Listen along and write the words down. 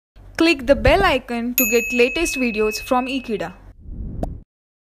Click the bell icon to get latest videos from Ekeeda.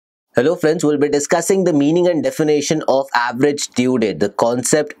 Hello friends, we'll be discussing the meaning and definition of average due date. The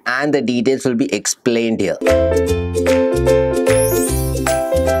concept and the details will be explained here.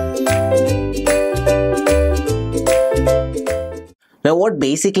 Now, what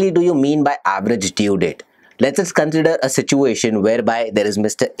basically do you mean by average due date? Let's just consider a situation whereby there is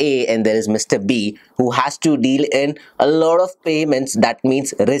Mr. A and there is Mr. B who has to deal in a lot of payments. That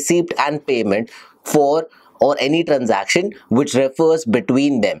means receipt and payment for or any transaction which refers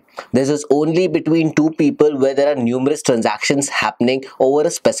between them. This is only between two people where there are numerous transactions happening over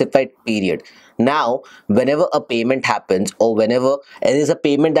a specified period. Now, whenever a payment happens or whenever there is a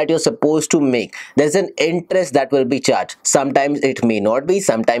payment that you're supposed to make, there's an interest that will be charged. Sometimes it may not be,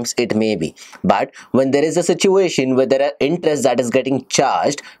 sometimes it may be. But when there is a situation where there are interest that is getting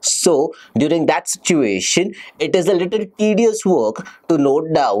charged, so during that situation, it is a little tedious work to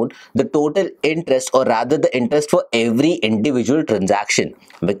note down the total interest, or rather the interest for every individual transaction,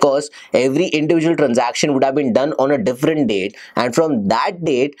 because every individual transaction would have been done on a different date, and from that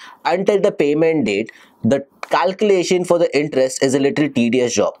date until the payment date, the calculation for the interest is a little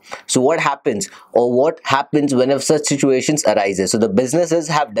tedious job. So what happens whenever such situations arises? So the businesses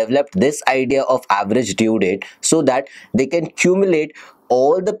have developed this idea of average due date so that they can accumulate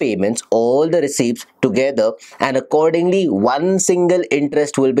all the payments, all the receipts together, and accordingly one single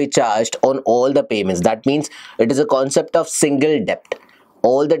interest will be charged on all the payments. That means it is a concept of single debt.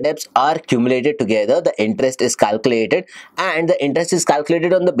 All the debts are accumulated together, the interest is calculated, and the interest is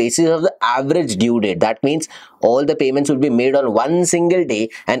calculated on the basis of the average due date. That means all the payments will be made on one single day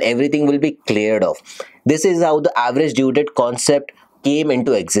and everything will be cleared off. This is how the average due date concept came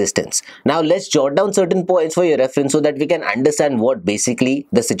into existence. Now let's jot down certain points for your reference so that we can understand what basically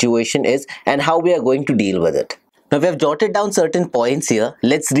the situation is and how we are going to deal with it. Now we have jotted down certain points here.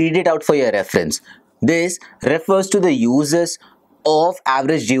 Let's read it out for your reference. This refers to the uses of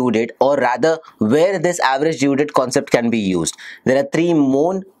average due date, or rather where this average due date concept can be used. There are three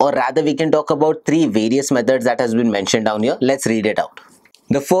main, or rather we can talk about three various methods that has been mentioned down here. Let's read it out.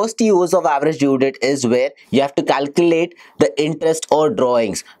 The first use of average due date is where you have to calculate the interest or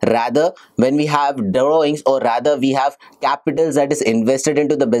drawings. Rather, when we have drawings, or rather we have capitals that is invested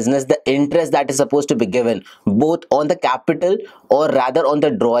into the business, the interest that is supposed to be given both on the capital or rather on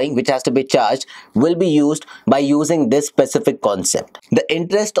the drawing which has to be charged will be used by using this specific concept. The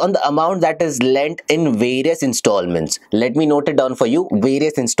interest on the amount that is lent in various installments. Let me note it down for you,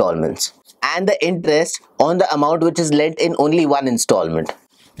 various installments. And the interest on the amount which is lent in only one installment.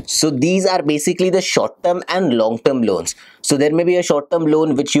 So these are basically the short-term and long-term loans. So there may be a short-term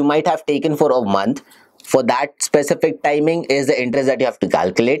loan which you might have taken for a month. For that specific timing is the interest that you have to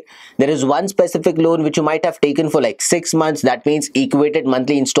calculate. There is one specific loan which you might have taken for like 6 months. That means equated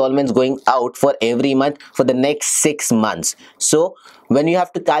monthly installments going out for every month for the next 6 months. So when you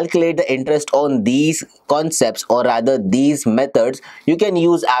have to calculate the interest on these concepts, or rather these methods, you can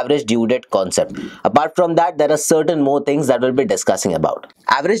use average due date concept. Apart from that, there are certain more things that we'll be discussing about.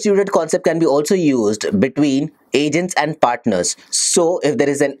 Average due date concept can be also used between agents and partners. So if there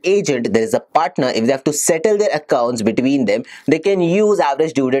is an agent, there is a partner, if they have to settle their accounts between them, they can use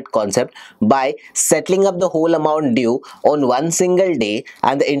average due date concept by settling up the whole amount due on one single day,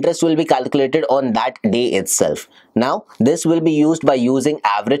 and the interest will be calculated on that day itself. Now this will be used by using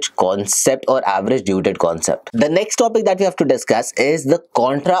average concept or average due date concept. The next topic that we have to discuss is the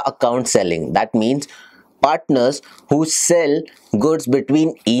contra account selling. That means partners who sell goods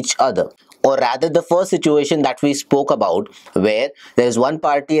between each other. Or rather the first situation that we spoke about, where there is one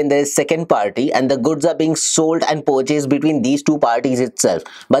party and there is second party, and the goods are being sold and purchased between these two parties itself,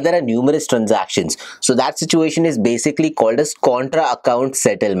 but there are numerous transactions. So that situation is basically called as contra account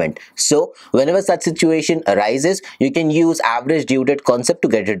settlement. So whenever such situation arises, you can use average due date concept to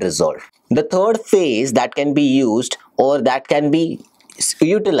get it resolved. The third phase that can be used, or that can be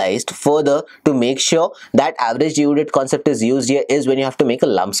utilized further to make sure that average due date concept is used here, is when you have to make a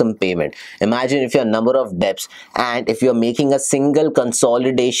lump sum payment. Imagine if you have a number of debts, and if you're making a single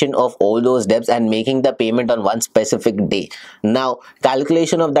consolidation of all those debts and making the payment on one specific day. Now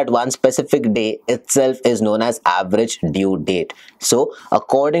calculation of that one specific day itself is known as average due date. So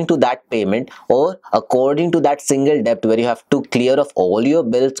according to that payment, or according to that single debt where you have to clear off all your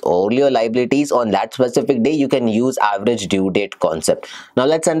bills, all your liabilities on that specific day, you can use average due date concept. concept. Now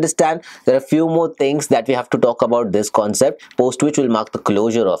let's understand there are a few more things that we have to talk about this concept, post which will mark the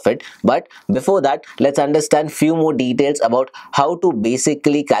closure of it. But before that, let's understand few more details about how to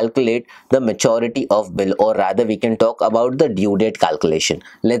basically calculate the maturity of bill, or rather we can talk about the due date calculation.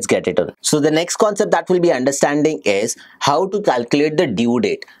 Let's get it on. So the next concept that we'll be understanding is how to calculate the due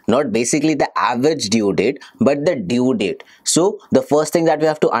date, not basically the average due date but the due date. So the first thing that we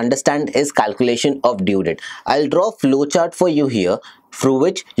have to understand is calculation of due date. I'll draw a flowchart for you here through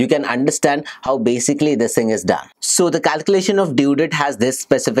which you can understand how basically this thing is done. So the calculation of due date has this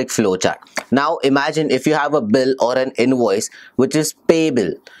specific flowchart. Now imagine if you have a bill or an invoice which is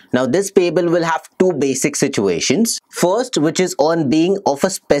payable. Now this payable will have two basic situations. First, which is on being of a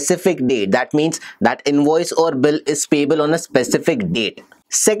specific date. That means that invoice or bill is payable on a specific date.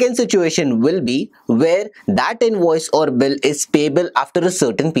 Second situation will be where that invoice or bill is payable after a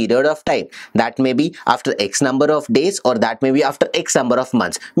certain period of time. That may be after X number of days, or that may be after X number of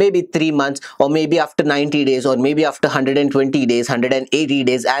months, maybe 3 months, or maybe after 90 days, or maybe after 120 days, 180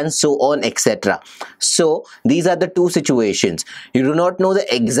 days, and so on, etc. So these are the two situations. You do not know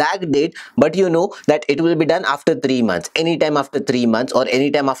the exact date, but you know that it will be done after 3 months, anytime after 3 months, or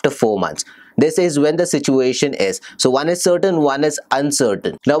anytime after 4 months. This is when the situation is. So one is certain, one is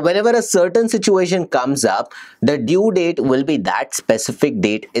uncertain. Now whenever a certain situation comes up, the due date will be that specific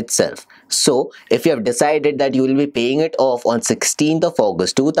date itself. So if you have decided that you will be paying it off on 16th of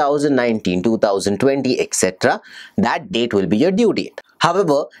August 2019, 2020, etc., that date will be your due date.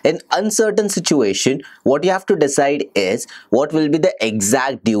 However, in uncertain situation, what you have to decide is what will be the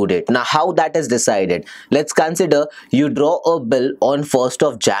exact due date. Now, how that is decided? Let's consider you draw a bill on 1st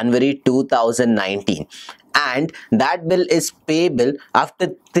of January 2019. And that bill is payable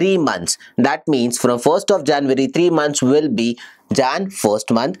after 3 months. That means from 1st of January, 3 months will be Jan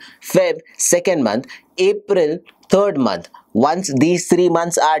 1st month, Feb 2nd month, April 3rd month. Once these 3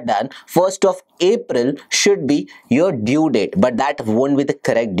 months are done, 1st of April should be your due date, but that won't be the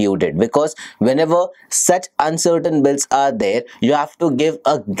correct due date, because whenever such uncertain bills are there, you have to give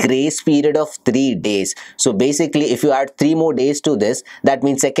a grace period of 3 days. So basically if you add 3 more days to this, that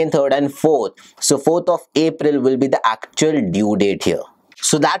means 2nd, 3rd and 4th. So 4th of April will be the actual due date here.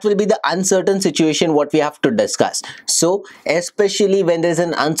 So that will be the uncertain situation what we have to discuss. So especially when there is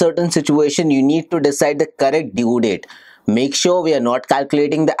an uncertain situation, you need to decide the correct due date. Make sure we are not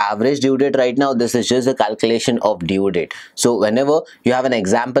calculating the average due date right now. This is just a calculation of due date. So whenever you have an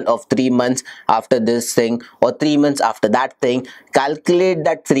example of 3 months after this thing or 3 months after that thing, calculate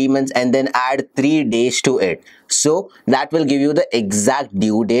that 3 months and then add 3 days to it. So that will give you the exact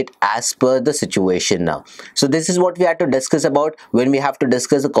due date as per the situation now. So this is what we had to discuss about when we have to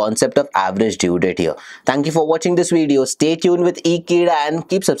discuss the concept of average due date here. Thank you for watching this video. Stay tuned with Ekeeda and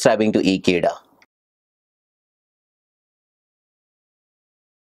keep subscribing to Ekeeda.